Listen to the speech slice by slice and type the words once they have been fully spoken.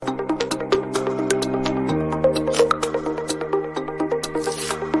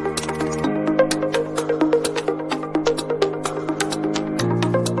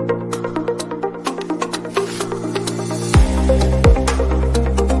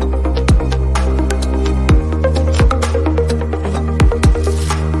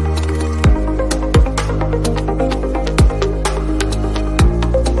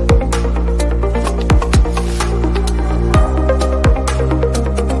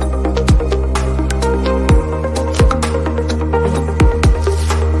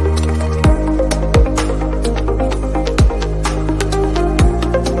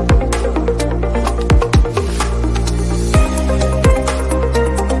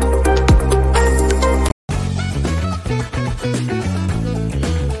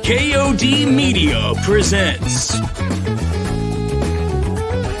D Media presents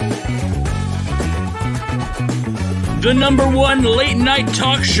the #1 late night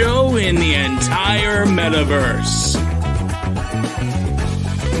talk show in the entire metaverse.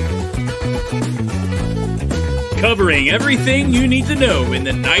 Covering everything you need to know in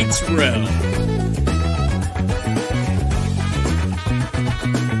the Knight's realm.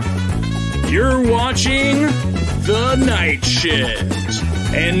 You're watching The Night Shift.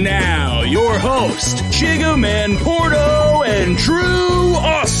 And now, your host, Chigga Man Porto and Drew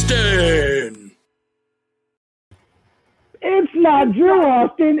Austin. It's not Drew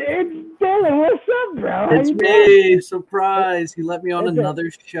Austin, it's Dylan. What's up, bro? It's me. Surprise. He let me on another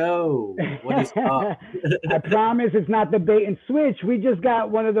show. What is up? I promise it's not the bait and switch. We just got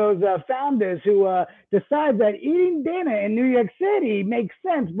one of those founders who decides that eating dinner in New York City makes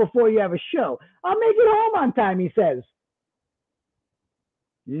sense before you have a show. I'll make it home on time, he says.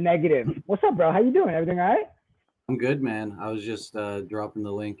 Negative. What's up, bro? How you doing? Everything all right? I'm good, man. I was just dropping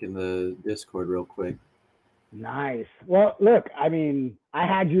the link in the Discord real quick. Nice. Well, look, I mean, I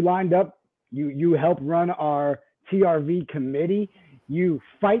had you lined up. You help run our TRV committee. You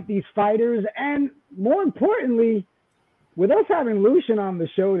fight these fighters. And more importantly, with us having Lucien on the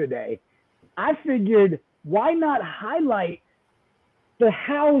show today, I figured why not highlight the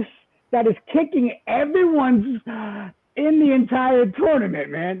house that is kicking everyone's in the entire tournament,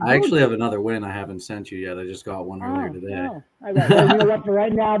 man. I actually have another win I haven't sent you yet. I just got one earlier today. Oh. All right. Well, you know what? For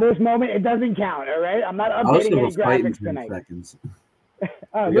right now, this moment, it doesn't count, all right? I'm not updating any graphics tonight. Seconds.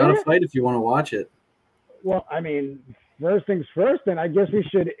 You got to fight if you want to watch it. Well, I mean, first things first, then I guess we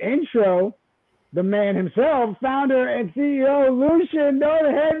should intro the man himself, founder and CEO, Lucien. Go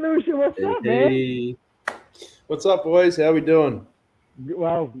ahead, Lucien. What's up, man? What's up, boys? How we doing?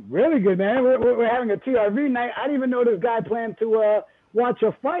 Well, really good, man. We're having a TRV night. I didn't even know this guy planned to watch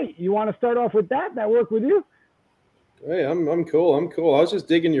a fight. You want to start off with that? That work with you? Hey, I'm cool. I was just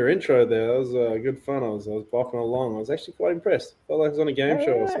digging your intro there. That was good fun. I was bopping along. I was actually quite impressed. Felt like I was on a game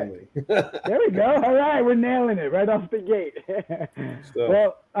show or something. There we go. All right, we're nailing it right off the gate.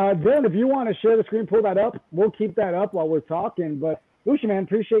 Well, Dylan, if you want to share the screen, pull that up. We'll keep that up while we're talking. But Lucien, man,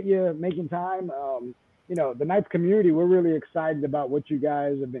 appreciate you making time. You know, the Knights community, we're really excited about what you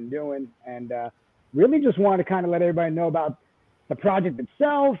guys have been doing, and really just want to kind of let everybody know about the project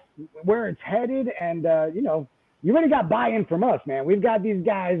itself, where it's headed, and, you know, you already got buy-in from us, man. We've got these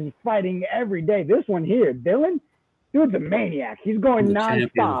guys fighting every day. This one here, Dylan, dude's a maniac. He's going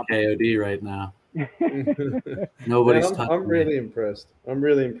nonstop. KOD right now. Nobody's touching I'm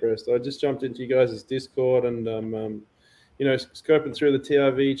really impressed. I just jumped into you guys' Discord and you know, scoping through the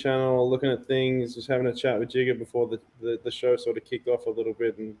TRV channel, looking at things, just having a chat with Jigga before the show sort of kicked off a little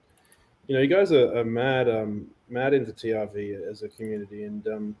bit. And, you know, you guys are mad into TRV as a community.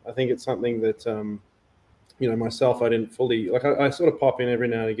 And I think it's something that, you know, myself, I didn't fully, like I sort of pop in every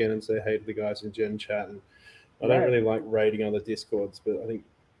now and again and say hey to the guys in Gen Chat. And I don't really like raiding other Discords, but I think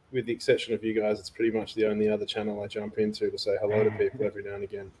with the exception of you guys, it's pretty much the only other channel I jump into to say hello to people every now and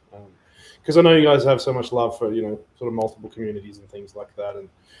again. Because I know you guys have so much love for, you know, sort of multiple communities and things like that. And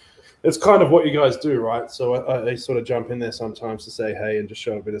it's kind of what you guys do, right? So I sort of jump in there sometimes to say hey and just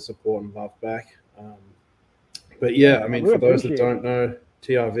show a bit of support and love back. But yeah, I mean, for those that don't know,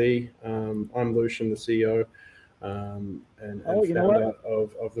 TRV, I'm Lucien, the CEO and founder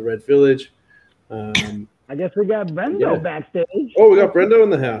of the Red Village. I guess we got Brendo backstage. Oh, we got Brendo in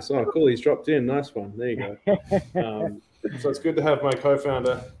the house. Oh, cool. He's dropped in. Nice one. There you go. So it's good to have my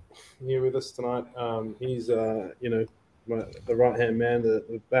co-founder here with us tonight. He's, you know, the right-hand man,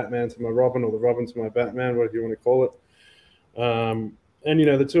 the Batman to my Robin, or the Robin to my Batman, whatever you want to call it. And, you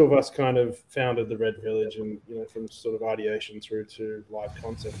know, the two of us kind of founded the Red Village, and, you know, from sort of ideation through to live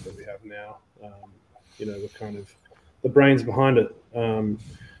concept that we have now, you know, we're kind of the brains behind it.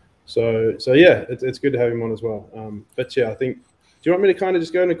 So yeah, it's good to have him on as well. But yeah, I think, do you want me to kind of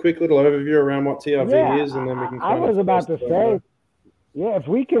just go in a quick little overview around what TRV is, and then we can I was about to say, yeah, if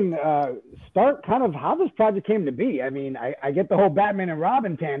we can start kind of how this project came to be. I mean, I get the whole Batman and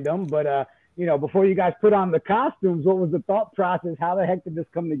Robin tandem, but, you know, before you guys put on the costumes, what was the thought process? How the heck did this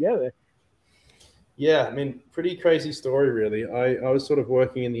come together? Yeah, I mean, pretty crazy story, really. I was sort of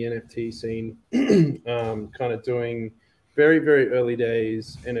working in the NFT scene, kind of doing very, very early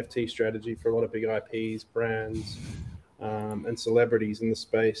days NFT strategy for a lot of big IPs, brands, and celebrities in the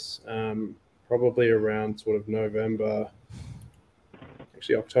space, probably around sort of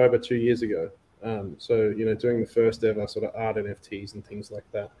October 2 years ago. So, you know, doing the first ever sort of art NFTs and things like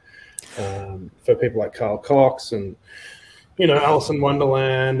that for people like Carl Cox and Alice in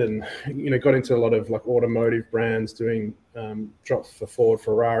Wonderland, and got into a lot of like automotive brands doing drops for Ford,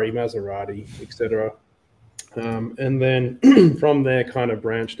 Ferrari, Maserati, etc. And then from there, kind of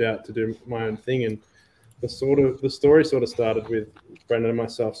branched out to do my own thing. And the story sort of started with Brendan and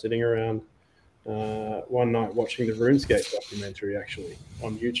myself sitting around one night watching the RuneScape documentary actually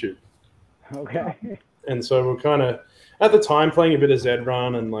on YouTube. Okay. And so we're kind of at the time playing a bit of Zed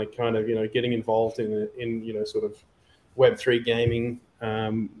Run and like kind of getting involved in sort of Web3 gaming,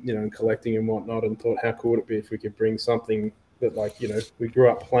 and collecting and whatnot, and thought how cool would it be if we could bring something that we grew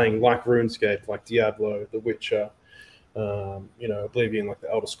up playing like RuneScape, like Diablo, The Witcher, Oblivion, like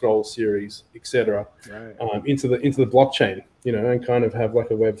the Elder Scrolls series, etc. Right. Into the blockchain, and kind of have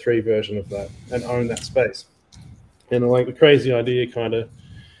like a Web3 version of that and own that space. And like the crazy idea kind of,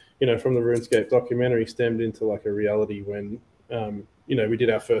 from the RuneScape documentary stemmed into like a reality when, we did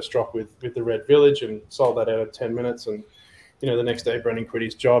our first drop with the Red Village and sold that out of 10 minutes. And, the next day Brendan quit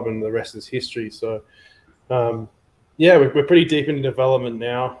his job and the rest is history. So, we're pretty deep into development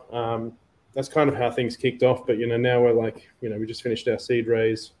now. That's kind of how things kicked off. But, now we're like, we just finished our seed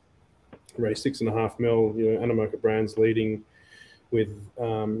raised $6.5 million, Animoca Brands leading with,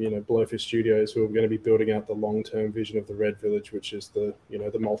 Blowfish Studios, who are going to be building out the long-term vision of the Red Village, which is the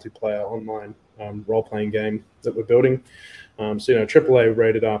multiplayer online role-playing game that we're building. AAA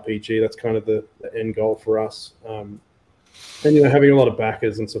rated RPG, that's kind of the end goal for us. And, having a lot of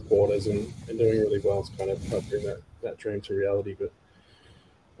backers and supporters and doing really well is kind of helped bring that dream to reality. But,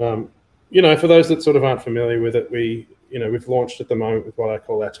 for those that sort of aren't familiar with it, we've launched at the moment with what I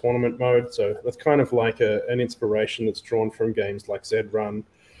call our tournament mode. So that's kind of like an inspiration that's drawn from games like Zed Run,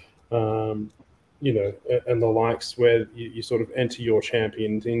 and the likes, where you sort of enter your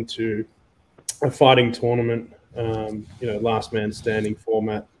champions into a fighting tournament, last man standing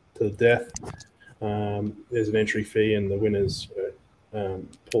format to the death. There's an entry fee and the winners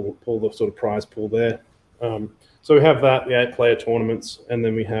pull the sort of prize pool there. So we have that, the 8-player tournaments, and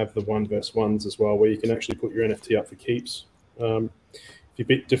then we have the 1v1s as well, where you can actually put your NFT up for keeps. If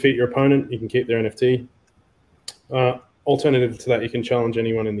you defeat your opponent, you can keep their NFT. Alternative to that, you can challenge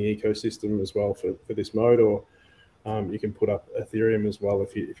anyone in the ecosystem as well for this mode, or you can put up Ethereum as well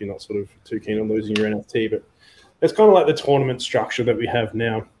if you're not sort of too keen on losing your NFT. But it's kind of like the tournament structure that we have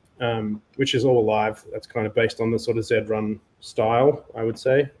now, which is all live. That's kind of based on the sort of Zed Run style, I would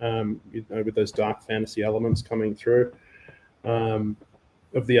say, with those dark fantasy elements coming through of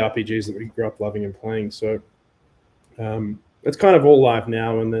the RPGs that we grew up loving and playing. So it's kind of all live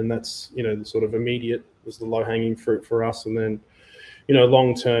now, and then that's the sort of immediate was the low hanging fruit for us, and then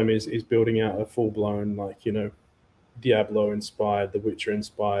long term is building out a full blown Diablo inspired, The Witcher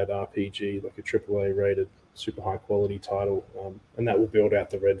inspired RPG, like a AAA rated, super high quality title, and that will build out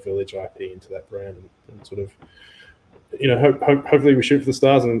the Red Village IP into that brand and sort of hopefully we shoot for the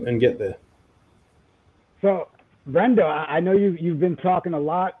stars and get there. So Brendo, I know you've been talking a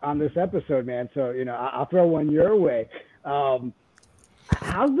lot on this episode, man, so I'll throw one your way.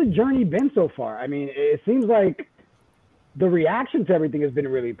 How's the journey been so far? I mean, it seems like the reaction to everything has been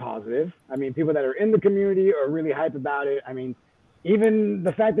really positive. I mean, people that are in the community are really hype about it. I mean, even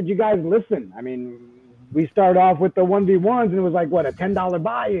the fact that you guys listen. I mean, we started off with the 1v1s and it was like, what, a $10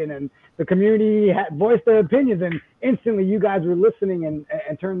 buy-in, and the community had voiced their opinions, and instantly you guys were listening and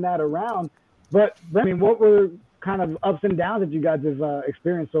turned that around. But I mean, what were kind of ups and downs that you guys have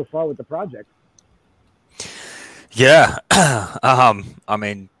experienced so far with the project? Yeah. I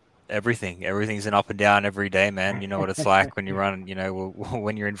mean, everything's an up and down every day, man. You know what it's like when you run,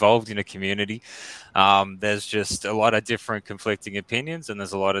 when you're involved in a community. There's just a lot of different conflicting opinions, and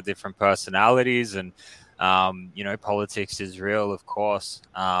there's a lot of different personalities, and politics is real, of course.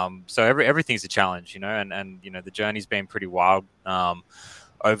 So everything's a challenge, and the journey's been pretty wild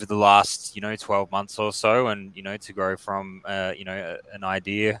over the last 12 months or so, and to grow from an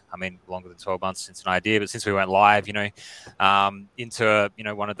idea, I mean longer than 12 months since an idea, but since we went live, into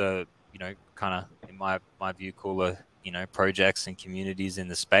one of the kind of, in my view, cooler projects and communities in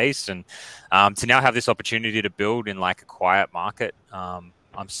the space, and to now have this opportunity to build in like a quiet market,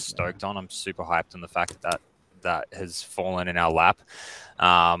 I'm stoked on. I'm super hyped on the fact that has fallen in our lap.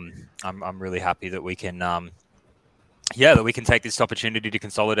 I'm really happy that we can that we can take this opportunity to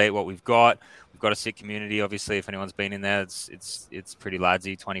consolidate what we've got. We've got a sick community. Obviously, if anyone's been in there, it's pretty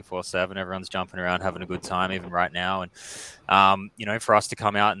ladsy 24/7. Everyone's jumping around, having a good time, even right now. And, for us to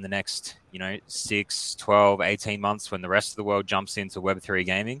come out in the next, 6, 12, 18 months when the rest of the world jumps into Web3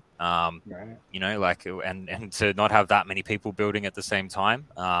 gaming, right. And to not have that many people building at the same time.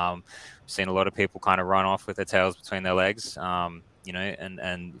 We've seen a lot of people kind of run off with their tails between their legs.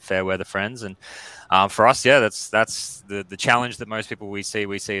 and fair weather friends. And for us, that's the challenge that most people we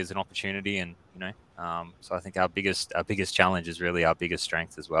see as an opportunity. And so I think our biggest challenge is really our biggest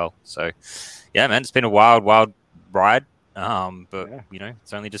strength as well. So yeah, man, it's been a wild ride. But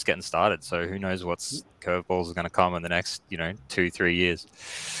it's only just getting started. So who knows what's curveballs are going to come in the next 2-3 years.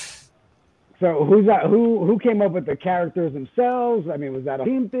 So who's that? Who came up with the characters themselves? I mean, was that a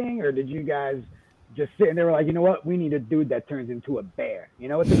team thing, or did you guys just sit and they were like, you know what, we need a dude that turns into a bear? You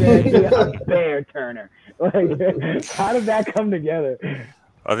know what's a great idea? A bear turner. Like, how did that come together?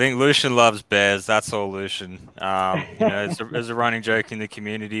 I think Lucien loves bears. That's all Lucien. It's a running joke in the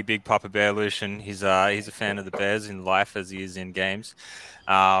community. Big Papa Bear Lucien. He's a fan of the bears in life as he is in games.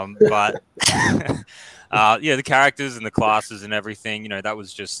 But the characters and the classes and everything. That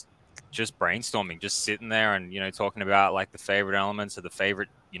was just brainstorming, just sitting there and talking about like the favorite elements of the favorite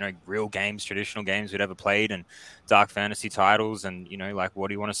real games, traditional games we'd ever played, and dark fantasy titles, and like what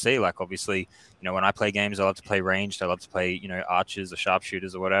do you want to see? Like obviously when I play games, I love to play ranged, I love to play archers or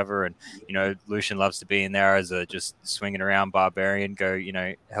sharpshooters or whatever, and Lucien loves to be in there as a just swinging around barbarian, go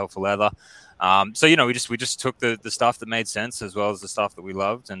hell for leather. So we just took the stuff that made sense as well as the stuff that we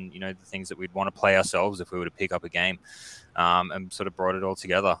loved, and the things that we'd want to play ourselves if we were to pick up a game, and sort of brought it all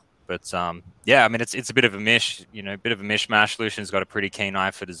together. But I mean, it's a bit of a mishmash. Lucien's got a pretty keen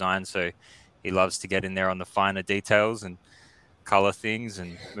eye for design, so he loves to get in there on the finer details and color things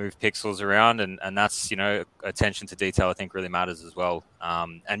and move pixels around, and that's attention to detail I think really matters as well.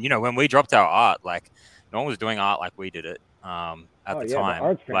 And when we dropped our art, like no one was doing art like we did it at the time. The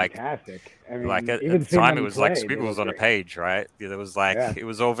art's fantastic. I mean, like at the time it was like squiggles on a page, right? There was it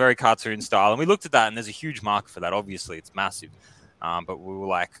was all very cartoon style, and we looked at that, and there's a huge market for that. Obviously, it's massive, but we were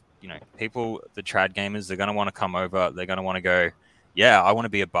like, people, the trad gamers, they're going to want to come over. They're going to want to go, yeah, I want to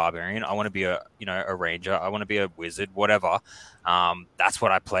be a barbarian. I want to be a ranger. I want to be a wizard, whatever. That's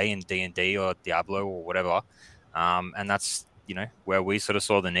what I play in D&D or Diablo or whatever. And that's, where we sort of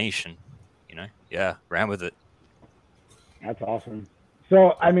saw the niche and, ran with it. That's awesome.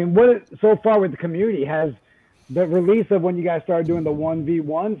 So, I mean, so far with the community, has the release of when you guys started doing the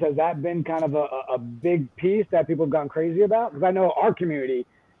 1v1s, has that been kind of a big piece that people have gone crazy about? Because I know our community,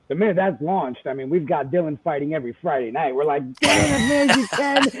 the minute that's launched, I mean, we've got Dylan fighting every Friday night. We're like, damn it, man, you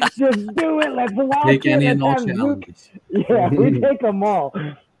can just do it. Let's watch take it. Any and all challenges. Yeah, we take them all.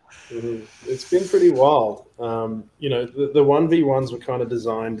 Mm-hmm. It's been pretty wild. The 1v1s were kind of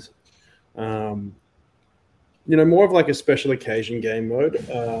designed, more of like a special occasion game mode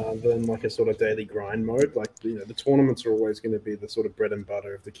than like a sort of daily grind mode. Like, the tournaments are always going to be the sort of bread and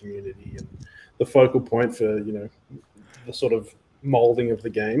butter of the community and the focal point for, the sort of molding of the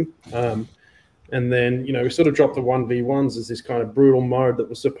game. And then, we sort of dropped the 1v1s as this kind of brutal mode that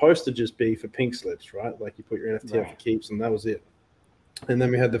was supposed to just be for pink slips, right? Like you put your NFT up for keeps and that was it. And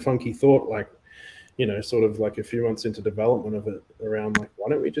then we had the funky thought, like, sort of like a few months into development of it around like, why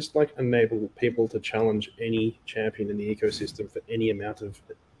don't we just like enable people to challenge any champion in the ecosystem for any amount of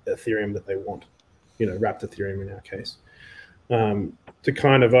Ethereum that they want, wrapped Ethereum in our case, to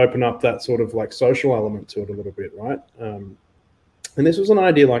kind of open up that sort of like social element to it a little bit, right? And this was an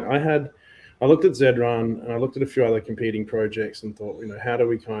idea like I looked at Zedrun and I looked at a few other competing projects and thought, how do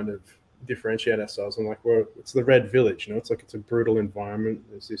we kind of differentiate ourselves? And like, it's the Red Village, it's like it's a brutal environment.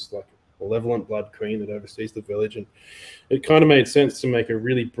 There's this like malevolent blood queen that oversees the village, and it kind of made sense to make a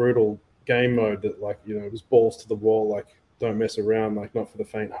really brutal game mode that like, it was balls to the wall, like don't mess around, like not for the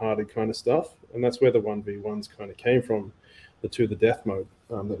faint-hearted kind of stuff. And that's where the 1v1s kind of came from, the to the death mode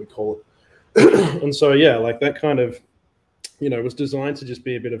that we call it. And so like that kind of was designed to just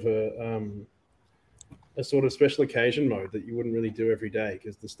be a bit of a sort of special occasion mode that you wouldn't really do every day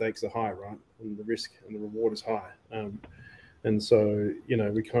because the stakes are high, right? And the risk and the reward is high. And so,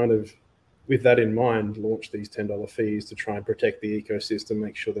 we kind of, with that in mind, launched these $10 fees to try and protect the ecosystem,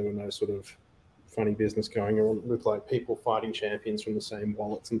 make sure there were no sort of funny business going on with like people fighting champions from the same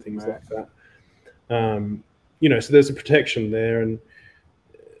wallets and things like that. So there's a protection there, and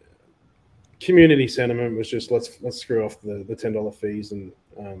community sentiment was just let's screw off the $10 fees and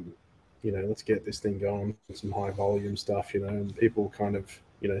let's get this thing going with some high volume stuff, and people kind of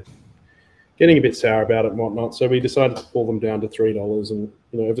getting a bit sour about it and whatnot. So we decided to pull them down to $3, and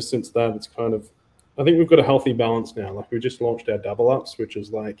ever since that it's kind of, I think we've got a healthy balance now. Like we just launched our double ups, which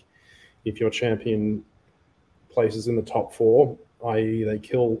is like if your champion places in the top 4, i.e. they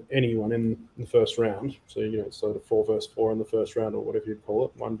kill anyone in the first round. So, sort of 4 versus 4 in the first round or whatever you'd call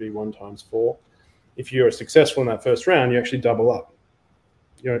it, 1v1 times 4. If you're successful in that first round, you actually double up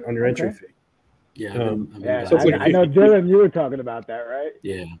on your entry fee. Yeah. So it's like I know, Dylan, you were talking about that, right?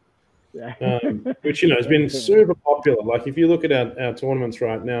 Yeah. which has been super popular. Like if you look at our tournaments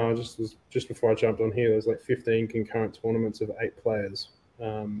right now, just before I jumped on here, there's like 15 concurrent tournaments of 8 players,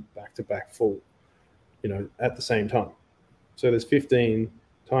 back to back full, at the same time. So there's 15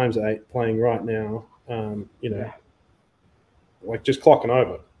 times 8 playing right now. Like just clocking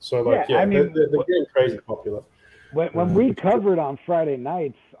over. So like they're getting crazy popular. When we covered on Friday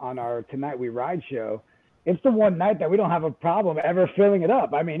nights on our Tonight We Ride show, it's the one night that we don't have a problem ever filling it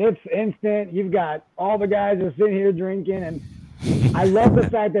up. I mean, it's instant. You've got all the guys are sitting here drinking, and I love the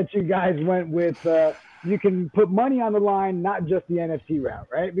fact that you guys went with you can put money on the line, not just the NFT route,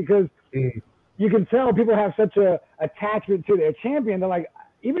 right? Because you can tell people have such a attachment to their champion. They're like,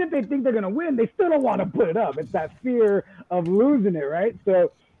 even if they think they're going to win, they still don't want to put it up. It's that fear of losing it, right?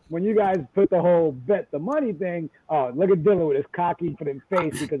 So when you guys put the whole bet the money thing, look at Dylan with his cocky confident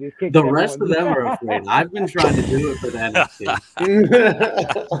face because he's kicking. The rest of them are afraid. I've been trying to do it for the NFC.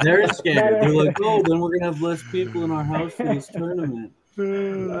 They're scared. They're like, oh, then we're going to have less people in our house for this tournament.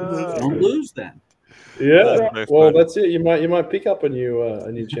 Don't lose then. Yeah, well, that's it. You might pick up a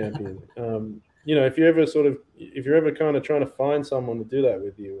new champion. If you're ever kind of trying to find someone to do that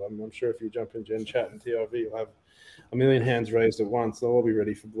with you, I'm sure if you jump in Gen Chat and TRV, you'll have a million hands raised at once. They'll all be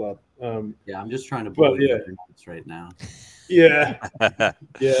ready for blood. I'm just trying to bully the right now. Yeah,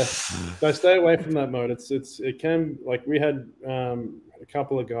 yeah. So stay away from that mode. It can, like, we had a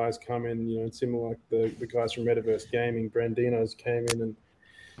couple of guys come in, similar like the guys from Metaverse Gaming. Brandinos came in and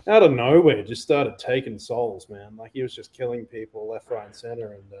out of nowhere just started taking souls, man. Like he was just killing people left, right, and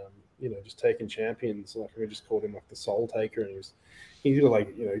center, and just taking champions. Like we just called him like the Soul Taker, and he's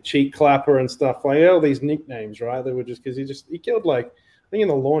like cheek clapper and stuff, like all these nicknames, right? They were just because he killed like, I think in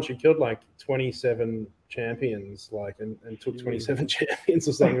the launch he killed like 27 champions, like and took 27 champions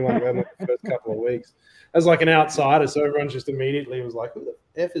or something like that in the first couple of weeks as like an outsider. So everyone just immediately was like, who the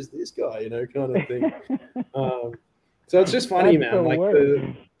F is this guy, kind of thing. So it's just funny, man. Like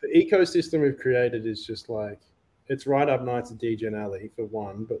the ecosystem we've created is just like, it's right up Knights of Degen Alley for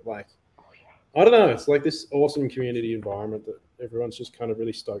one, but like, I don't know, it's like this awesome community environment that everyone's just kind of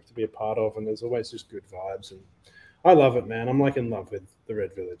really stoked to be a part of, and there's always just good vibes, and I love it, man. I'm like in love with the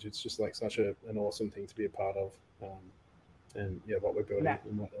Red Village. It's just like such an awesome thing to be a part of, and what we're building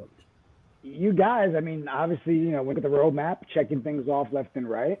and whatnot. You guys, I mean, obviously, look at the roadmap, checking things off left and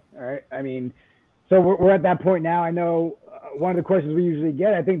right, all right? I mean, so we're at that point now. I know one of the questions we usually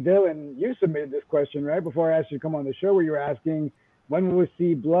get, I think, Dylan, you submitted this question, right, before I asked you to come on the show, where you were asking, when will we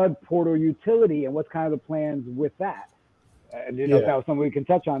see Blood Portal utility and what's kind of the plans with that? I didn't know if that was something we can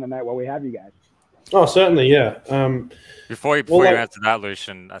touch on tonight while we have you guys. Oh, certainly, yeah. Before you answer that,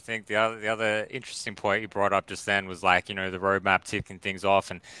 Lucien, I think the other interesting point you brought up just then was like, the roadmap ticking things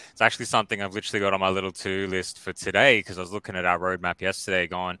off. And it's actually something I've literally got on my little to list for today, because I was looking at our roadmap yesterday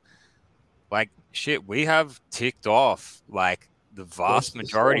going, like, shit, we have ticked off like the vast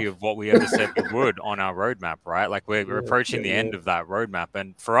majority of what we ever said we would on our roadmap, right? Like we're approaching the end of that roadmap.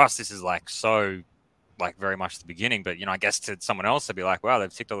 And for us, this is like so like very much the beginning, but I guess to someone else, they'd be like, wow,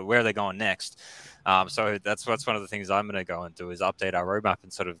 they've ticked over, where are they going next? So that's one of the things I'm going to go and do, is update our roadmap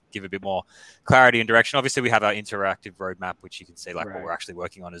and sort of give a bit more clarity and direction. Obviously we have our interactive roadmap, which you can see like what we're actually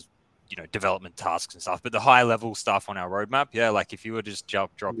working on is, development tasks and stuff, but the high level stuff on our roadmap, like if you were just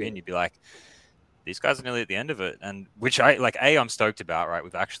drop in, you'd be like, these guys are nearly at the end of it. And which I'm stoked about, right?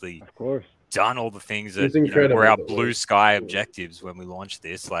 We've actually, of course, done all the things that were our blue sky objectives when we launched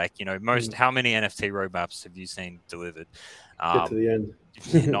this. Like, how many NFT roadmaps have you seen delivered? Get to the end.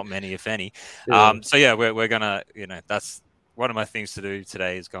 Not many, if any. We're gonna, that's one of my things to do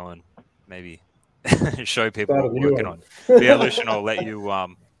today, is go and maybe show people what we're working on. Yeah, Lucien, I'll let you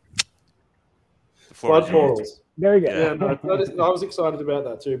the floor. Blood portals. There you go. Yeah, I was excited about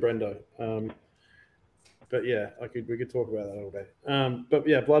that too, Brendo. But yeah, we could talk about that all day. But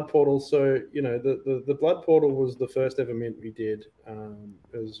yeah, Blood Portal. So the Blood Portal was the first ever mint we did.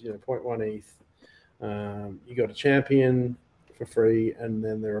 It was 0.1 ETH. You got a champion for free, and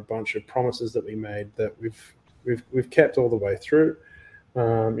then there are a bunch of promises that we made that we've kept all the way through.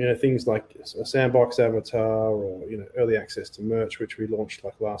 Things like a sandbox avatar, or early access to merch, which we launched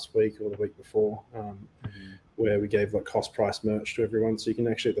like last week or the week before, where we gave like cost price merch to everyone. So you can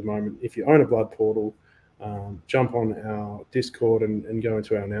actually, at the moment, if you own a Blood Portal, jump on our Discord and go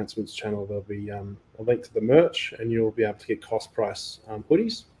into our announcements channel. There'll be a link to the merch, and you'll be able to get cost price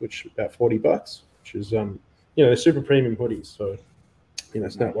hoodies, which are about $40, which is they're super premium hoodies. So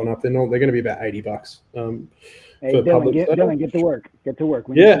snap one up. They're going to be about $80. Hey, Dylan, get to work.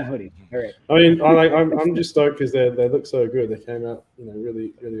 We need some hoodies. All right. I mean, I'm just stoked because they look so good. They came out,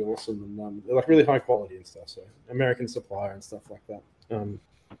 really, really awesome, and they're like really high quality and stuff. So American supplier and stuff like that.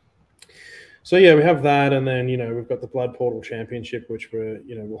 So yeah, we have that, and then we've got the Blood Portal Championship, which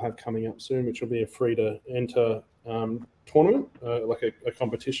we'll have coming up soon, which will be a free to enter tournament, like a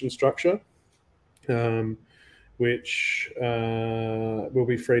competition structure, which will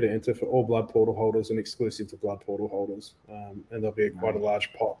be free to enter for all Blood Portal holders and exclusive to Blood Portal holders. And there'll be quite a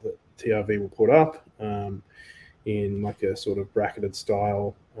large pot that TRV will put up in like a sort of bracketed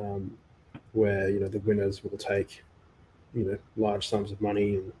style, where the winners will take large sums of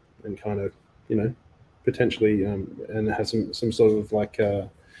money and kind of potentially and it has some sort of like some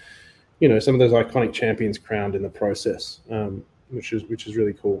of those iconic champions crowned in the process, which is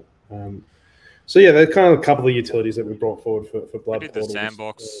really cool. So yeah, they're kind of a couple of utilities that we brought forward for Blood Portals. The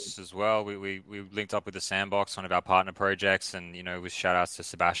Sandbox as well. We linked up with the Sandbox, one of our partner projects, and with shout outs to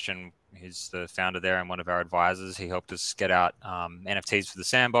Sebastian, who's the founder there and one of our advisors. He helped us get out NFTs for the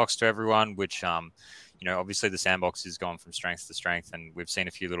Sandbox to everyone, which obviously the Sandbox is going from strength to strength, and we've seen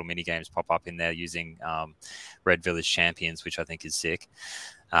a few little mini games pop up in there using Red Village Champions, which I think is sick.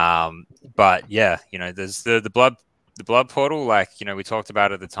 But yeah, there's the Blood Portal, like, we talked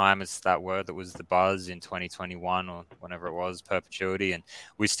about at the time, it's that word that was the buzz in 2021 or whenever it was, perpetuity. And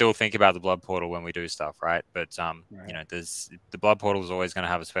we still think about the Blood Portal when we do stuff, right? But, there's the Blood Portal is always going to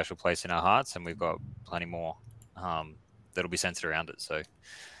have a special place in our hearts, and we've got plenty more that'll be centered around it. So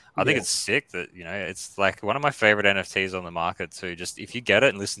I think it's sick that, it's like one of my favorite NFTs on the market too. Just if you get it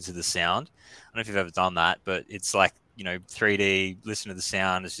and listen to the sound, I don't know if you've ever done that, but it's like, 3D, listen to the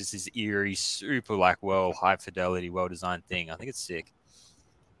sound. It's just this eerie, super high fidelity, well designed thing. I think it's sick.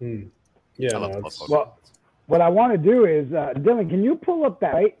 Yeah. Well, what I want to do is, Dylan, can you pull up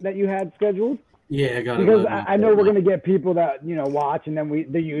that fight that you had scheduled? Yeah, I got it. Because I know we're going to get people that, watch, and then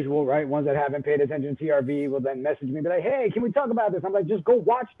the usual, right? Ones that haven't paid attention to TRV will then message me and be like, hey, can we talk about this? I'm like, just go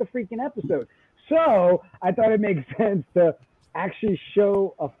watch the freaking episode. So I thought it makes sense to actually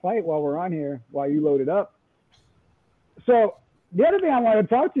show a fight while we're on here, while you load it up. So the other thing I wanted to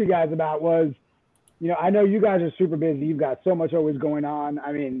talk to you guys about was, I know you guys are super busy. You've got so much always going on.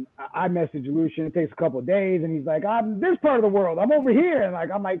 I mean, I messaged Lucien. It takes a couple of days, and he's like, I'm this part of the world. I'm over here. And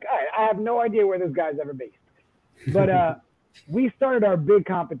I'm like, I have no idea where this guy's ever based. But we started our big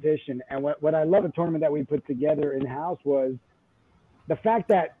competition, and what I love the tournament that we put together in-house was the fact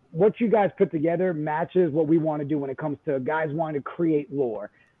that what you guys put together matches what we want to do when it comes to guys wanting to create lore.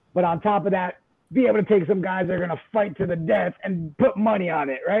 But on top of that, be able to take some guys that are going to fight to the death and put money on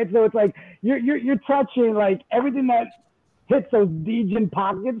it, right? So it's like you're touching like everything that hits those Degen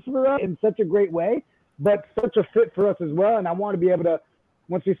pockets for us in such a great way, but such a fit for us as well. And I want to be able to,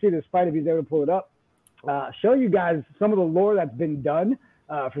 once we see this fight, if he's able to pull it up, show you guys some of the lore that's been done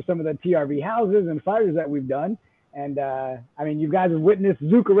for some of the TRV houses and fighters that we've done. And I mean, you guys have witnessed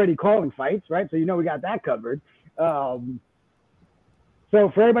Zook already calling fights, right? So we got that covered. So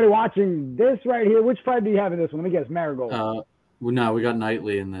for everybody watching this right here, which fight do you have in this one? Let me guess, Marigold. No, we got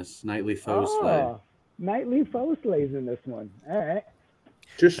Knightley in this. Knightley Foesley. Knightley Foesley's in this one. All right.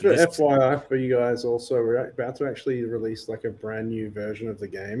 Just for FYI for you guys also, we're about to actually release like a brand new version of the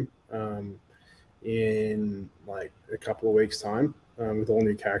game in like a couple of weeks' time with all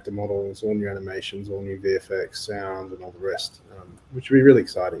new character models, all new animations, all new VFX, sound, and all the rest, which will be really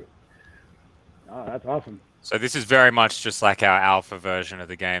exciting. Oh, that's awesome. So this is very much just like our alpha version of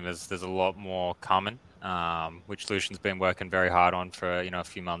the game. There's a lot more coming, which Lucian's been working very hard on for a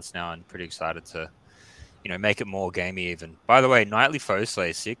few months now, and pretty excited to make it more gamey even. By the way, Knightley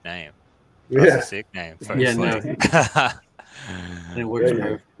Foesley, sick name. That's a sick name. Foesley. Yeah, no. It works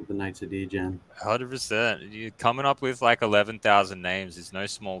perfect with the Knights of Degen. 100%. You're coming up with like 11,000 names is no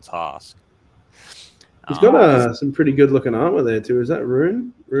small task. He's got some pretty good looking armor there too. Is that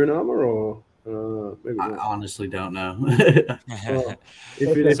rune armor or? Maybe I honestly don't know. Well,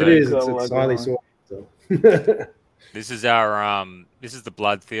 if it is, it's highly sought. So. This is our this is the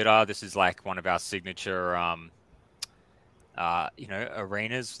Blood Theater. This is like one of our signature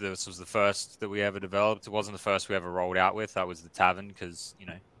arenas. This was the first that we ever developed. It wasn't the first we ever rolled out with. That was the tavern because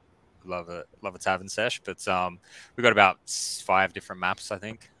love a tavern sesh. But we got about 5 different maps, I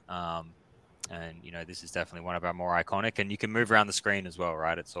think. And this is definitely one of our more iconic, and you can move around the screen as well,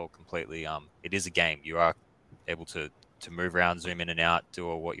 right? It's all completely it is a game. You are able to move around, zoom in and out, do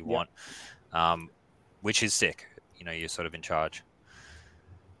all what you want, which is sick. You're sort of in charge.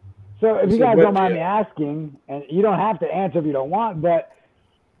 So if you guys don't mind me asking, and you don't have to answer if you don't want, but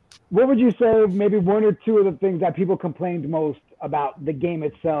what would you say maybe 1 or 2 of the things that people complained most about the game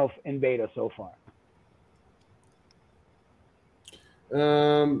itself in beta so far?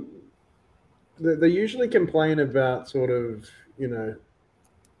 They usually complain about sort of,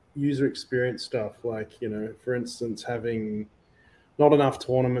 user experience stuff, like, for instance, having not enough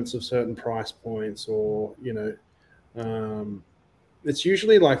tournaments of certain price points, or it's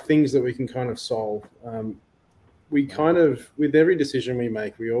usually like things that we can kind of solve. We kind of, with every decision we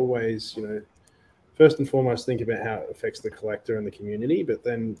make, we always, first and foremost think about how it affects the collector and the community. But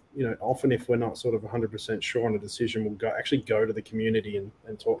then, often if we're not sort of 100% sure on a decision, we'll go to the community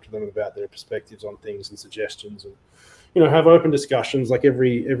and talk to them about their perspectives on things and suggestions, and have open discussions like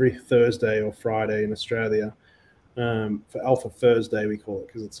every Thursday or Friday in Australia. For Alpha Thursday, we call it,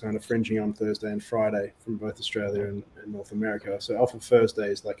 because it's kind of fringing on Thursday and Friday from both Australia and North America. So Alpha Thursday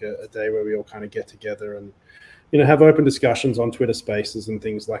is like a day where we all kind of get together and have open discussions on Twitter Spaces and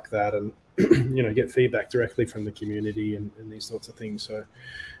things like that, and get feedback directly from the community and these sorts of things. So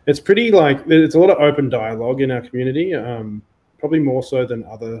it's pretty it's a lot of open dialogue in our community, probably more so than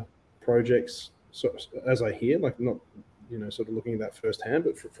other projects. So as I hear, like not sort of looking at that firsthand,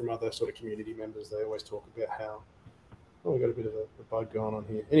 but from other sort of community members, they always talk about how, we got a bit of a bug going on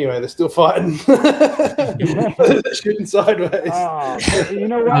here. Anyway, they're still fighting. They're shooting sideways. You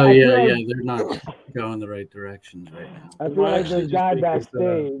know what? Oh, yeah, they're not going the right directions right now. I feel like this guy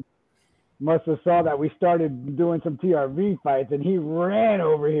backstage must have saw that we started doing some TRV fights, and he ran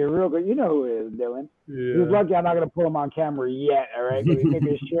over here real quick. You know who it is, Dylan. Yeah. He's lucky I'm not going to pull him on camera yet, all right? Because he took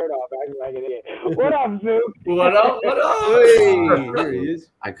his shirt off acting like an idiot. What up, Zook? What up? What up? Hey, here he is.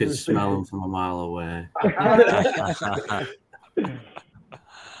 I could smell him from a mile away.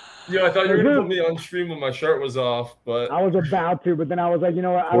 Yeah, I thought you were going to put me on stream when my shirt was off, but I was about to, but then I was like, you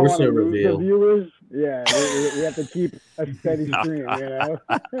know what? I don't want to lose the viewers. Yeah, we have to keep a steady stream,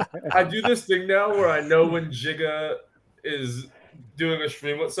 I do this thing now where I know when Jigga is doing a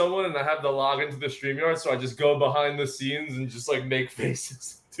stream with someone, and I have to log into the StreamYard, so I just go behind the scenes and just make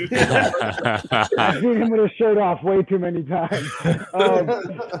faces. I've seen him with his shirt off way too many times.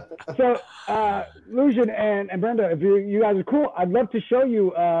 So, Lucien and Brenda, if you guys are cool, I'd love to show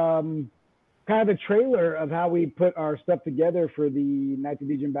you kind of the trailer of how we put our stuff together for the Night of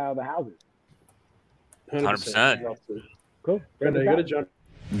Legion Battle of the Houses. 100%. Cool. Brenda, you got to jump.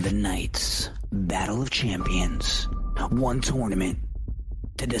 The Knights Battle of Champions. One tournament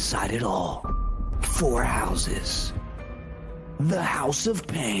to decide it all. 4 houses. The House of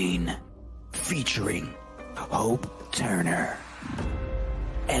Pain, featuring Hope Turner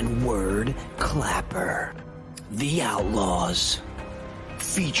and Word Clapper. The Outlaws,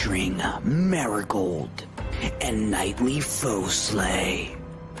 featuring Marigold and Nightly Foeslay.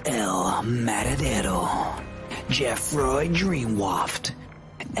 El Matadero, Jeffroy Dreamwaft,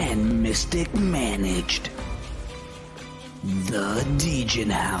 and Mystic Managed. The Dejan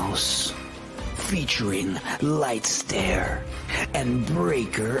House, featuring Lightstare and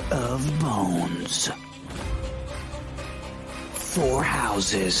Breaker of Bones. 4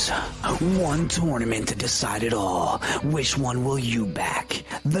 houses, 1 tournament to decide it all. Which one will you back?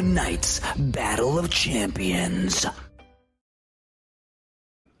 The Knights Battle of Champions.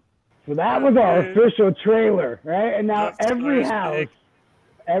 So that was our official trailer, right? And now every house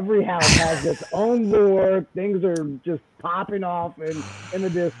has its own lore. Things are just popping off in the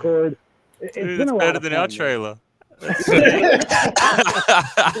Discord. It's been a lot better of than fun, our man. trailer.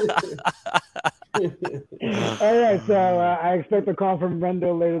 All right, so I expect a call from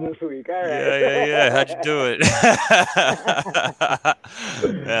Brenda later this week. All right. Yeah. How'd you do it?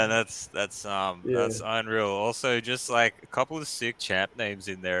 Man, that's unreal. Also, just like a couple of sick champ names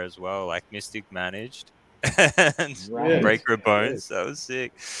in there as well, like Mystic Managed and Right. Breaker of Bones. That was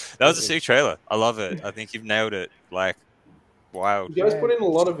sick. That was a sick trailer. I love it. I think you've nailed it. Like, wow. You guys put in a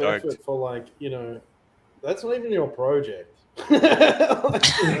lot of Stoked. effort for that's not even your project. You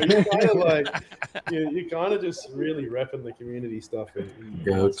kind of just really repping the community stuff in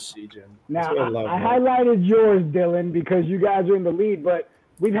Goats. Now, That's what I love, highlighted yours, Dylan, because you guys are in the lead, but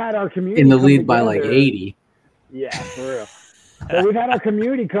we've had our community In the come lead by like together. 80. Yeah, for real. So we've had our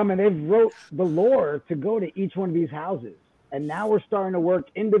community come, and they've wrote the lore to go to each one of these houses. And now we're starting to work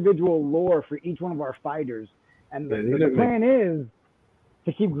individual lore for each one of our fighters. And the plan is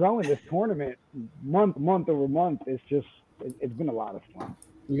to keep growing this tournament month over month. It's been a lot of fun.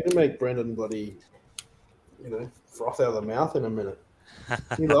 You're gonna make Brendan bloody, froth out of the mouth in a minute.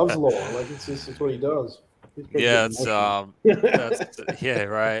 He loves lore. It's what he does. Yeah,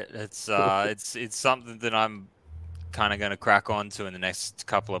 right. It's something that I'm kind of going to crack onto in the next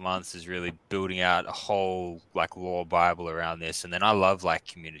couple of months, is really building out a whole lore bible around this. And then I love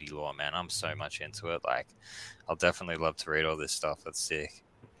community lore, man. I'm so much into it. I'll definitely love to read all this stuff. That's sick.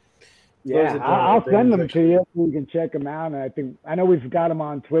 Yeah, I'll send them to you so you can check them out. And I know we've got them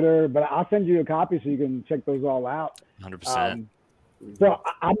on Twitter, but I'll send you a copy so you can check those all out. 100%. So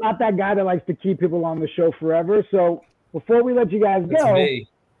I'm not that guy that likes to keep people on the show forever. So before we let you guys That's go, me.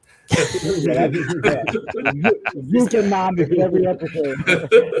 Zukonomics every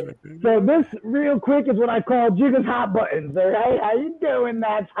episode. So this real quick is what I call Jigga's hot buttons. All right, how you doing?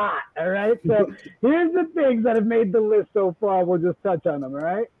 That's hot. All right. So here's the things that have made the list so far. We'll just touch on them. All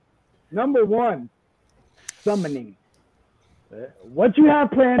right. Number 1, summoning. What you have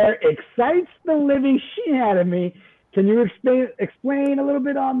planned there excites the living shit out of me. Can you explain a little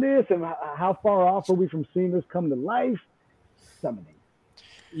bit on this and how far off are we from seeing this come to life? Summoning.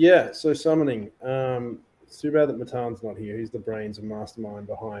 Yeah, so summoning. It's too bad that Matan's not here. He's the brains and mastermind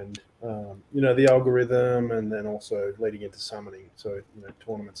behind, the algorithm and then also leading into summoning. So,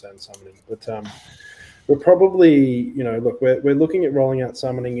 tournaments and summoning. But we're probably, we're looking at rolling out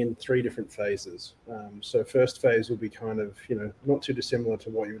summoning in 3 different phases. So first phase will be kind of, not too dissimilar to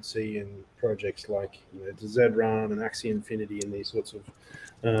what you would see in projects like, the Z-Run and Axie Infinity and these sorts of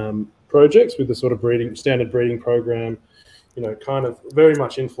projects with the sort of standard breeding program, kind of very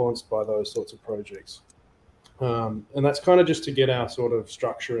much influenced by those sorts of projects. And that's kind of just to get our sort of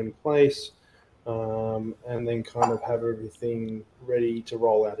structure in place and then kind of have everything ready to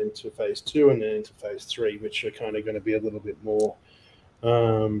roll out into phase 2 and then into phase 3, which are kind of going to be a little bit more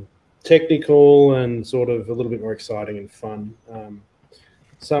technical and sort of a little bit more exciting and fun.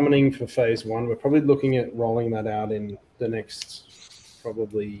 Summoning for phase 1, we're probably looking at rolling that out in the next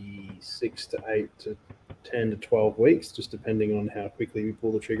probably 6 to 8 to 10 to 12 weeks, just depending on how quickly we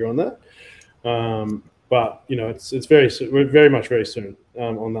pull the trigger on that. But we're very much very soon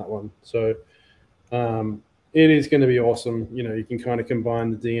on that one. So it is going to be awesome. You can kind of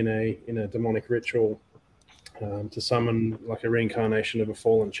combine the DNA in a demonic ritual to summon like a reincarnation of a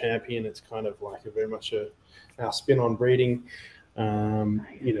fallen champion. It's kind of like very much our spin on breeding.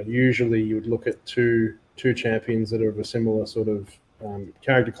 Usually you would look at two champions that are of a similar sort of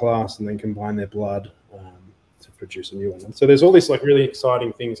character class and then combine their blood to produce a new one. And so there's all these like really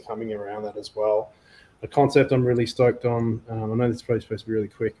exciting things coming around that as well. A concept I'm really stoked on, I know this is probably supposed to be really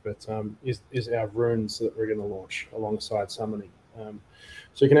quick, but is our runes that we're going to launch alongside summoning.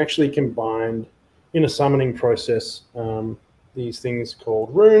 So you can actually combine in a summoning process these things called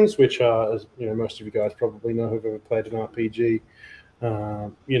runes, which are, as most of you guys probably know who've ever played an RPG.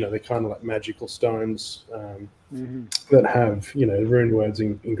 They're kind of like magical stones that have rune words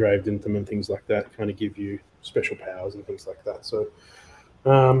engraved into them and things like that. Kind of give you special powers and things like that. So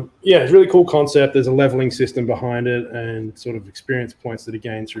it's a really cool concept. There's a leveling system behind it and sort of experience points that are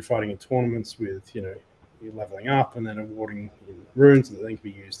gained through fighting in tournaments with you're leveling up and then awarding runes that then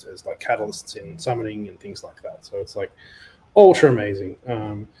can be used as like catalysts in summoning and things like that. So it's like ultra amazing.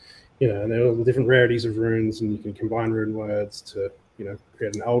 And there are all the different rarities of runes, and you can combine rune words to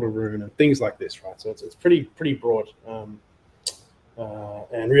create an elder rune and things like this, right? So it's pretty broad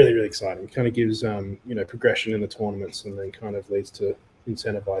and really, really exciting. It kind of gives progression in the tournaments and then kind of leads to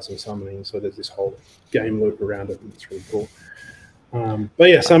incentivizing summoning. So there's this whole game loop around it, and it's really cool. But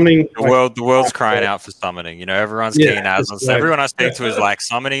yeah, summoning. The world's crying out for summoning. Everyone's keen as on. So everyone I speak to is like,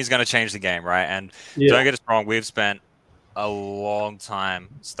 summoning is going to change the game, right? And don't get us wrong, we've spent a long time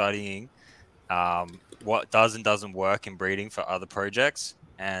studying what does and doesn't work in breeding for other projects,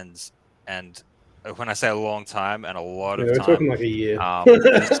 and when I say a long time and a lot of time, we're talking like a year.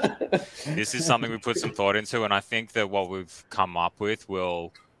 This is something we put some thought into, and I think that what we've come up with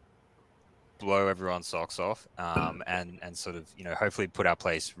will blow everyone's socks off, and sort of hopefully put our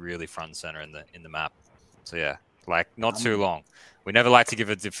place really front and center in the map. So yeah, like not too long. We never like to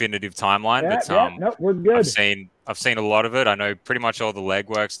give a definitive timeline, but we're good. I've seen a lot of it. I know pretty much all the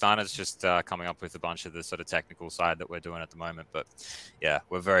legwork's done. It's just coming up with a bunch of the sort of technical side that we're doing at the moment. But yeah,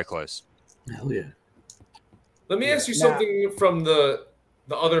 we're very close. Hell yeah. Let me ask you something from the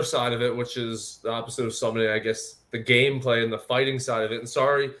other side of it, which is the opposite of summoning, I guess, the gameplay and the fighting side of it. And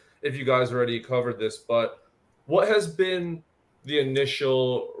sorry if you guys already covered this, but what has been the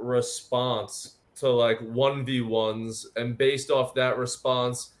initial response to like 1v1s? And based off that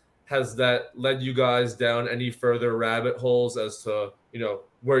response, has that led you guys down any further rabbit holes as to,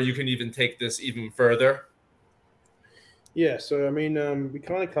 where you can even take this even further? Yeah, so I mean, we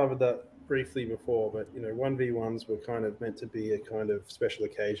kind of covered that briefly before, but 1v1s were kind of meant to be a kind of special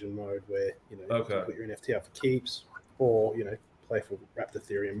occasion mode where you can put your NFT out for keeps, or play for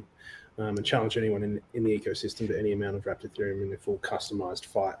Raptor and challenge anyone in the ecosystem to any amount of Raptor in a full customized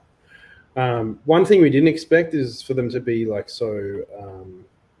fight. One thing we didn't expect is for them to be like so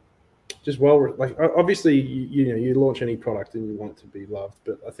just like obviously you launch any product and you want it to be loved,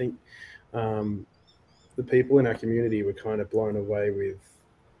 but I think the people in our community were kind of blown away with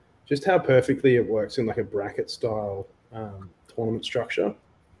just how perfectly it works in like a bracket style tournament structure.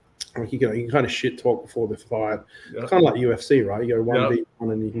 Like you can kind of shit talk before the fight. Yep. Kind of like UFC, right? You go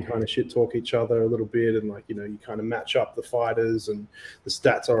 1v1 and you can kind of shit talk each other a little bit, and like you kind of match up the fighters, and the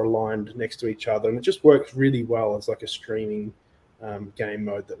stats are aligned next to each other, and it just works really well as like a streaming game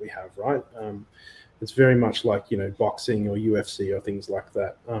mode that we have, right? It's very much like boxing or UFC or things like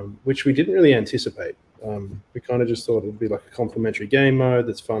that, which we didn't really anticipate. We kind of just thought it'd be like a complimentary game mode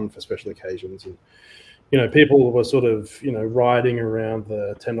that's fun for special occasions, and people were sort of, riding around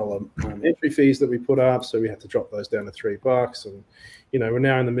the $10 entry fees that we put up. So we had to drop those down to $3. And, we're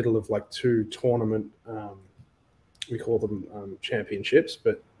now in the middle of like 2 tournament, we call them championships,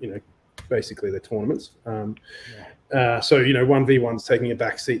 but, basically they're tournaments. So, 1v1's taking a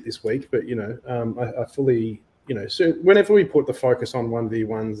back seat this week, but, I fully, so whenever we put the focus on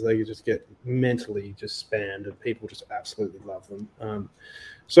 1v1s, they just get mentally just spammed and people just absolutely love them.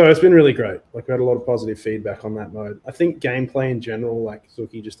 So it's been really great. Like we had a lot of positive feedback on that mode. I think gameplay in general, like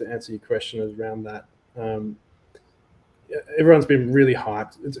Zuki, just to answer your question is around that. Everyone's been really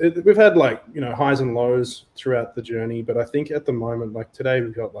hyped. We've had like, highs and lows throughout the journey, but I think at the moment, like today,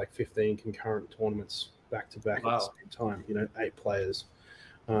 we've got like 15 concurrent tournaments back to back at the same time, 8 players.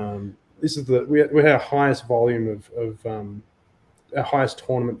 This is we had our highest volume of our highest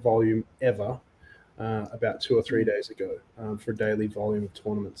tournament volume ever about 2 or 3 days ago for daily volume of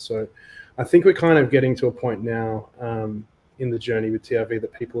tournaments. So I think we're kind of getting to a point now in the journey with TRV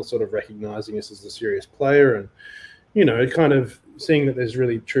that people are sort of recognizing us as a serious player and, kind of seeing that there's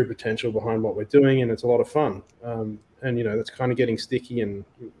really true potential behind what we're doing, and it's a lot of fun. And, that's kind of getting sticky, and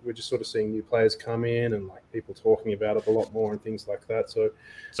we're just sort of seeing new players come in and like people talking about it a lot more and things like that. So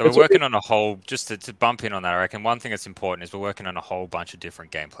we're working on a whole, just to bump in on that, I reckon one thing that's important is we're working on a whole bunch of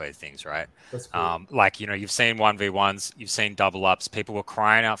different gameplay things, right? That's cool. Like, you've seen 1v1s, you've seen double ups. People were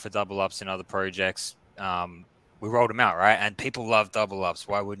crying out for double ups in other projects. We rolled them out, right? And people love double ups.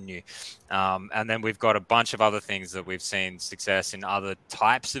 Why wouldn't you? And then we've got a bunch of other things that we've seen success in other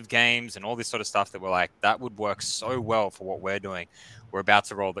types of games and all this sort of stuff that we're like, that would work so well for what we're doing. We're about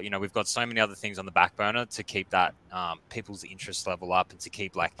to roll, but we've got so many other things on the back burner to keep that people's interest level up and to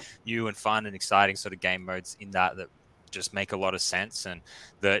keep like new and fun and exciting sort of game modes in that just make a lot of sense, and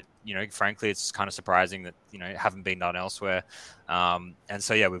that frankly it's kind of surprising that haven't been done elsewhere. And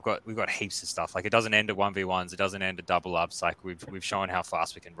so we've got heaps of stuff. Like it doesn't end at 1v1s, it doesn't end at double ups. Like we've shown how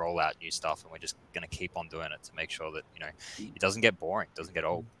fast we can roll out new stuff, and we're just going to keep on doing it to make sure that it doesn't get boring, it doesn't get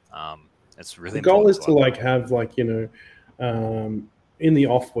old. It's really the goal is to like have like in the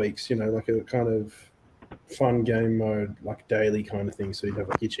off weeks like a kind of fun game mode, like daily kind of thing. So you have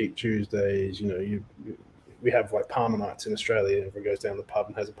like your cheap Tuesdays, we have like Palmer nights in Australia. Everyone goes down the pub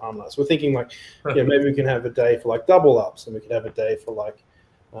and has a Palmer night. So we're thinking like, maybe we can have a day for like double ups, and we could have a day for like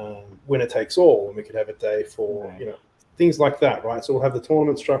winner takes all, and we could have a day for, things like that, right? So we'll have the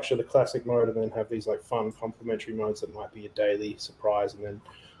tournament structure, the classic mode, and then have these like fun complementary modes that might be a daily surprise. And then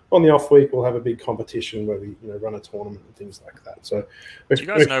on the off week, we'll have a big competition where we, run a tournament and things like that. So do you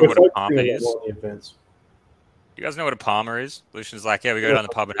guys know what a Palmer is? Events. You guys know what a Palmer is? Lucian's like, we go down the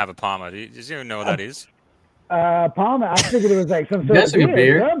pub and have a Palmer. Does anyone know what that is? Palmer, I figured it was like some sort That's of like a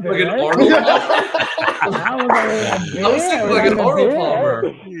beer. Like an Arnold Palmer. I was thinking like an Arnold Palmer.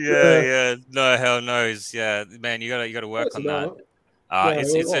 Yeah. No, hell no. Yeah, man, you gotta work on that.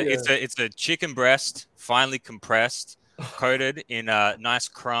 It's a chicken breast, finely compressed, coated in a nice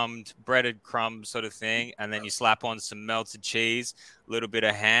breaded crumb sort of thing, and then you slap on some melted cheese, a little bit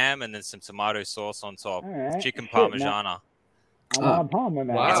of ham, and then some tomato sauce on top. Right. Chicken parmigiana. I'm on Palmer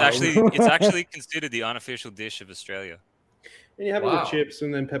now. Wow. It's actually considered the unofficial dish of Australia. And you have it with chips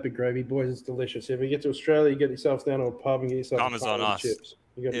and then pepper gravy. Boys, it's delicious. If you get to Australia, you get yourself down to a pub and get yourself Palmer's on us. chips.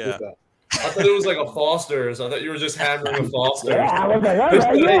 You got to do that. I thought it was like a Foster's. I thought you were just hammering a Foster's. Yeah, I was like, all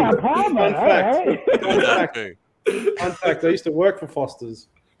right, Palmer. Fun fact, I used to work for Foster's.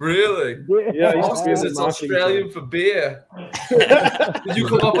 Really? Yeah, Foster's, it's Australian for beer. Did you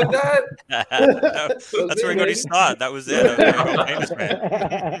come up with that? That's where he got his start. That was it. Famous,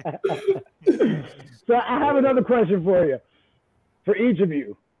 man. So I have another question for you. For each of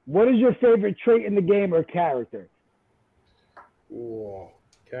you, what is your favorite trait in the game or character? Whoa,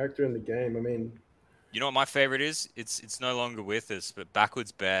 character in the game. I mean, you know what my favorite is? It's no longer with us, but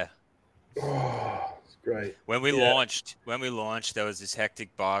Backwards Bear. Oh, it's great. When we launched, there was this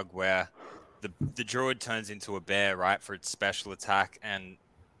hectic bug where the druid turns into a bear, right, for its special attack, and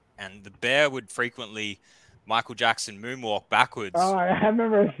the bear would frequently Michael Jackson moonwalk backwards. Oh, I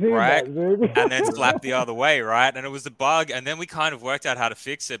remember seeing right? that, dude. And then slap the other way, right? And it was a bug, and then we kind of worked out how to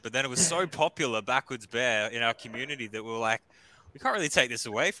fix it, but then it was so popular, Backwards Bear, in our community that we were like, we can't really take this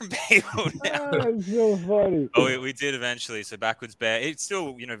away from people now. Oh, that's so funny. Oh, we did eventually. So Backwards Bear, it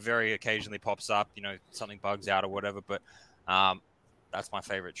still, very occasionally pops up, something bugs out or whatever. But that's my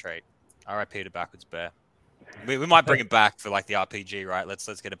favorite trait. R.I.P. to Backwards Bear. We might bring it back for like the RPG, right? Let's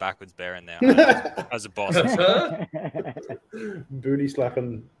get a Backwards Bear in there as a boss. Booty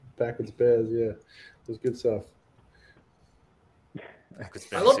slapping Backwards Bears, yeah. It was good stuff.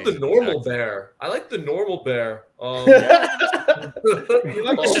 I love the normal bear. I like the normal bear.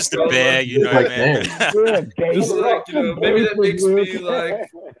 It's just a bear, man. Just like, maybe that makes me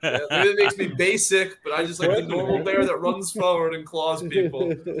like, maybe it makes me basic, but I just like the normal bear that runs forward and claws people.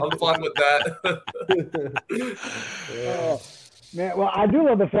 I'm fine with that. Man, well, I do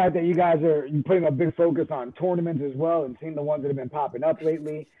love the fact that you guys are putting a big focus on tournaments as well and seeing the ones that have been popping up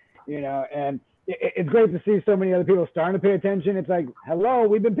lately, and it's great to see so many other people starting to pay attention. It's like, hello,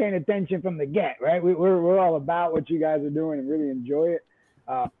 we've been paying attention from the get, right? We're all about what you guys are doing and really enjoy it.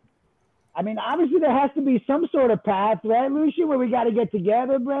 Obviously there has to be some sort of path, right, Lucien, where we got to get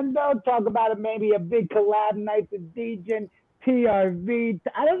together, Brendo, talk about maybe a big collab Nights of Degen, TRV.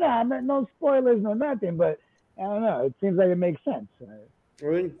 I don't know. No spoilers, no nothing, but I don't know. It seems like it makes sense.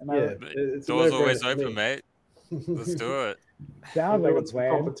 It's door's always open, mate. Let's do it. Sounds like a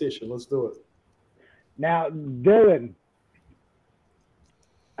plan. Competition. Let's do it. Now, Dylan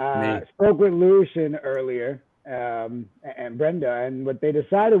spoke with Lucien earlier and Brenda, and what they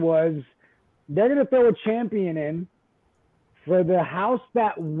decided was they're going to throw a champion in for the house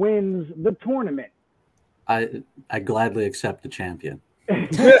that wins the tournament. I gladly accept the champion. You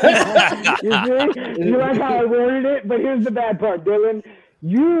see? You like how I worded it? But here's the bad part, Dylan.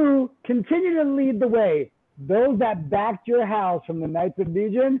 You continue to lead the way. Those that backed your house from the Nights of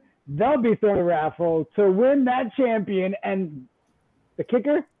Degen, they'll be throwing a raffle to win that champion. And the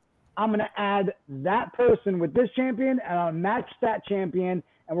kicker, I'm going to add that person with this champion, and I'll match that champion,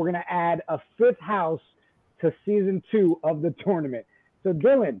 and we're going to add a 5th house to season 2 of the tournament. So,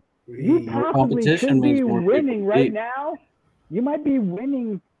 Dylan, you possibly could be winning right now. You might be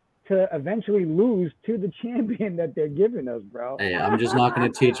winning to eventually lose to the champion that they're giving us, bro. Hey, I'm just not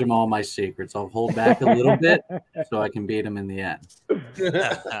going to teach them all my secrets. I'll hold back a little bit so I can beat them in the end.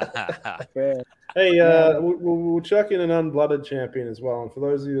 Hey, we'll chuck in an unblooded champion as well. And for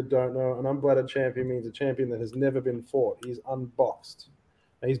those of you that don't know, an unblooded champion means a champion that has never been fought. He's unboxed.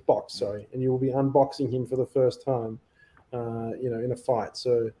 He's boxed, sorry. And you will be unboxing him for the first time, in a fight.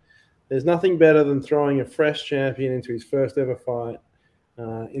 So there's nothing better than throwing a fresh champion into his first ever fight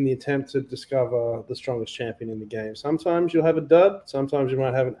in the attempt to discover the strongest champion in the game. Sometimes you'll have a dud. Sometimes you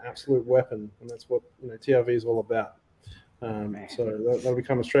might have an absolute weapon. And that's what TRV is all about. So that'll be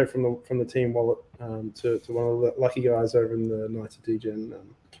coming straight from the team wallet to one of the lucky guys over in the Nights of Degen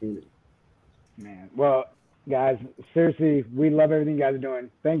community. Man, well, guys, seriously, we love everything you guys are doing.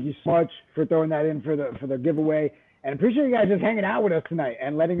 Thank you so much for throwing that in for the giveaway, and appreciate you guys just hanging out with us tonight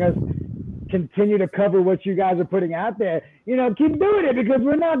and letting us continue to cover what you guys are putting out there. Keep doing it because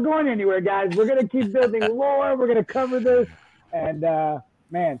we're not going anywhere, guys. We're gonna keep building lore. We're gonna cover this, and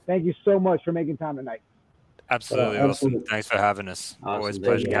man, thank you so much for making time tonight. Absolutely awesome. Thanks for having us. Awesome. Always a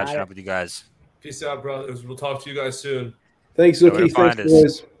pleasure catching up with you guys. Peace out, brothers. We'll talk to you guys soon. Thanks, Zuki. Thanks,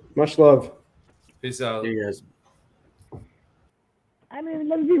 boys. Much love. Peace out. See you guys.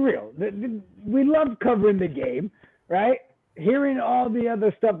 Let's be real. We love covering the game, right? Hearing all the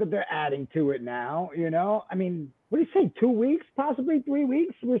other stuff that they're adding to it now, what do you say, 2 weeks, possibly 3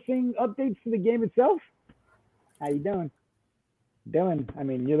 weeks? We're seeing updates to the game itself? How you doing?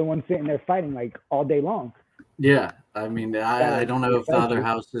 Dylan, you're the one sitting there fighting like all day long. Yeah, I don't know if the other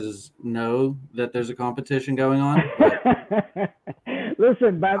houses know that there's a competition going on.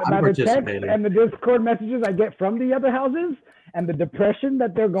 Listen, by the text and the Discord messages I get from the other houses and the depression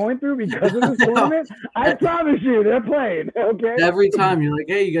that they're going through because of this tournament, I promise you, they're playing. Okay. Every time you're like,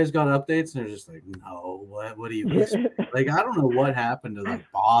 "Hey, you guys got updates?" And they're just like, "No, what do you?" Like, I don't know what happened to like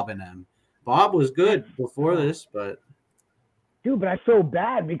Bob and them. Bob was good before this, but. Dude, but I feel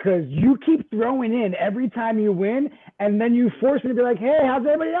bad because you keep throwing in every time you win, and then you force me to be like, "Hey, how's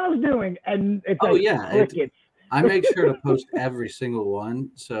everybody else doing?" And it's crickets. I make sure to post every single one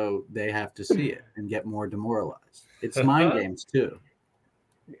so they have to see it and get more demoralized. It's mind games too.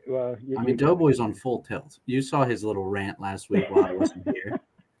 Well, Doughboy's on full tilt. You saw his little rant last week while I wasn't here.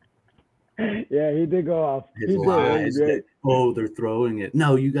 Yeah, he did go off. His lies. They're throwing it.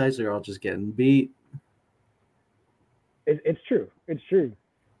 No, you guys are all just getting beat. It's true. It's true.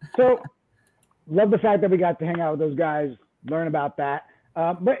 So, love the fact that we got to hang out with those guys, learn about that.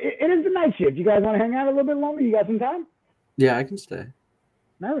 But it is the night shift. You guys want to hang out a little bit longer? You got some time? Yeah, I can stay.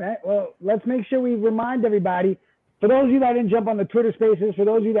 All right. Well, let's make sure we remind everybody For those of you that didn't jump on the Twitter Spaces, for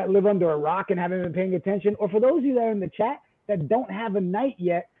those of you that live under a rock and haven't been paying attention, or for those of you that are in the chat that don't have a night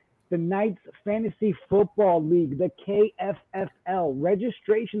yet, the Knights Fantasy Football League, the KFFL,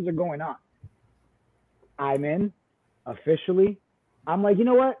 registrations are going on. I'm in officially. I'm like, you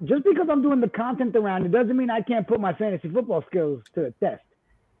know what? Just because I'm doing the content around it doesn't mean I can't put my fantasy football skills to the test.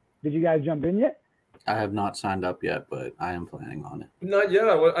 Did you guys jump in yet? I have not signed up yet, but I am planning on it. Not yet.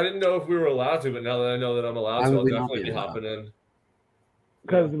 I didn't know if we were allowed to, but now that I know that I'm allowed to, I'll definitely be hopping in.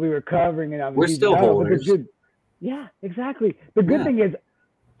 Because we were covering it. We're still holders. Yeah, exactly. The good thing is,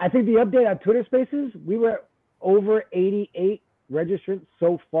 I think the update on Twitter Spaces, we were over 88 registrants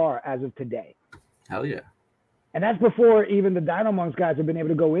so far as of today. Hell yeah. And that's before even the Dino Monks guys have been able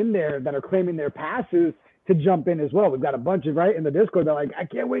to go in there that are claiming their passes to jump in as well. We've got a bunch of, right, in the Discord, they're like, I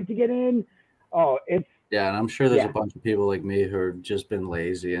can't wait to get in. Oh, it's... Yeah, and I'm sure there's a bunch of people like me who have just been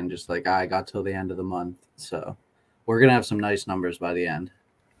lazy and just like, I got till the end of the month. So we're going to have some nice numbers by the end.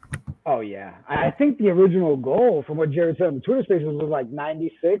 Oh, yeah. I think the original goal from what Jared said on the Twitter Spaces was like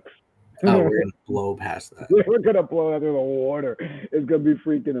 96. Oh, we're going to blow past that. We're going to blow that through the water. It's going to be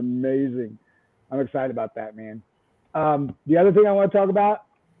freaking amazing. I'm excited about that, man. The other thing I want to talk about,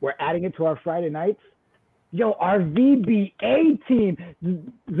 we're adding it to our Friday nights. Yo, our VBA team.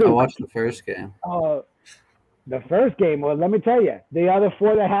 I watched the first game. The first game, well, let me tell you, the other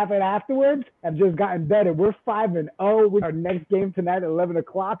four that happened afterwards have just gotten better. We're 5-0. Our next game tonight at 11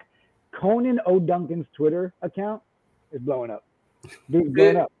 o'clock. Conan O'Duncan's Twitter account is blowing up. Dude's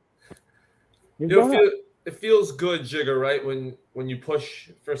blowing up. It feels good, Jigger, right? When you push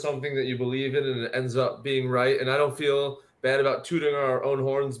for something that you believe in and it ends up being right. And I don't feel bad about tooting our own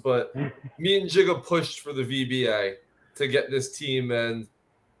horns, but me and Jigger pushed for the VBA to get this team, and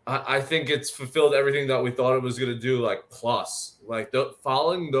I think it's fulfilled everything that we thought it was going to do, like plus. Like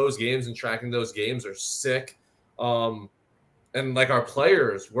following those games and tracking those games are sick. And like our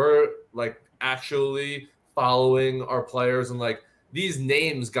players, we're like actually following our players, and like these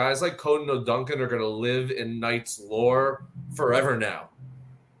names, guys like Conan O'Duncan are going to live in Knights lore forever now.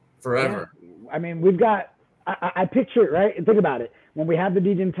 Forever. Yeah. I mean, we've got, I picture it, right? And think about it. When we have the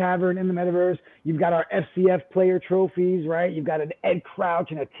Dejan Tavern in the metaverse, you've got our FCF player trophies, right? You've got an Ed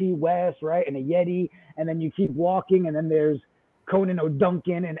Crouch and a T West, right? And a Yeti. And then you keep walking, and then there's Conan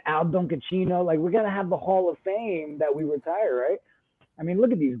O'Duncan and Al Duncaccino. Like, we're going to have the Hall of Fame that we retire, right? I mean,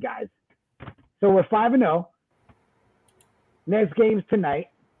 look at these guys. So we're 5-0. Next game's tonight.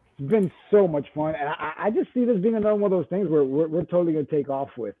 It's been so much fun. And I just see this being another one of those things where we're totally going to take off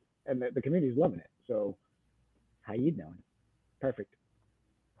with. And the community's loving it. So how you doing? Perfect.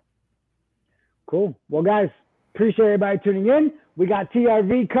 Cool. Well, guys, appreciate everybody tuning in. We got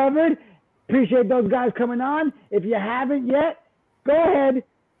TRV covered. Appreciate those guys coming on. If you haven't yet, go ahead,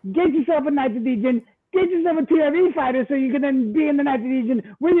 get yourself a Knights of Legion, get yourself a TRV fighter so you can then be in the Knights of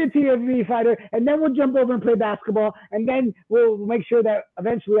Legion with your TRV fighter, and then we'll jump over and play basketball, and then we'll make sure that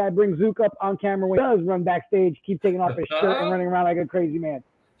eventually I bring Zook up on camera when he does run backstage, keep taking off his shirt and running around like a crazy man.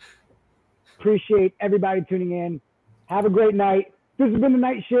 Appreciate everybody tuning in. Have a great night. This has been the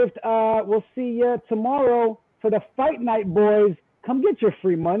Night Shift. We'll see you tomorrow for the Fight Night, boys. Come get your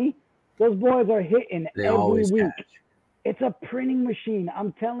free money. Those boys are hitting every week. Catch. It's a printing machine.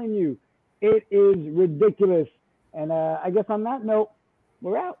 I'm telling you, it is ridiculous. And I guess on that note,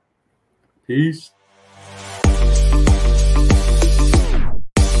 we're out. Peace.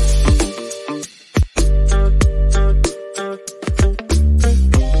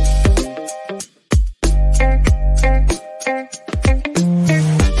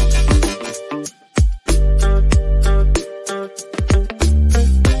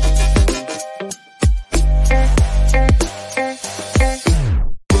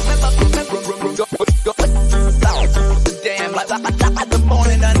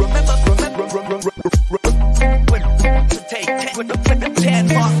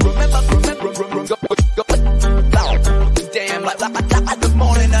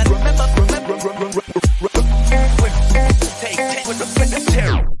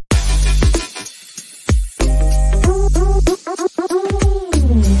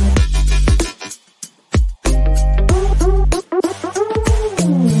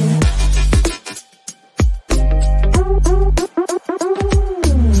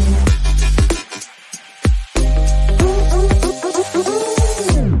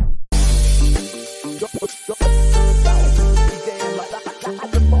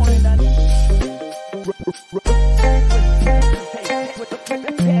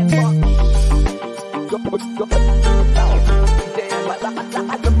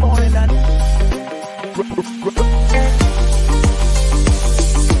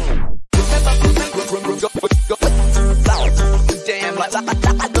 Go.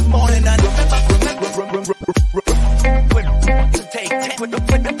 the morning. I remember to take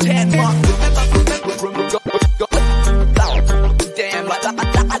 10 marks.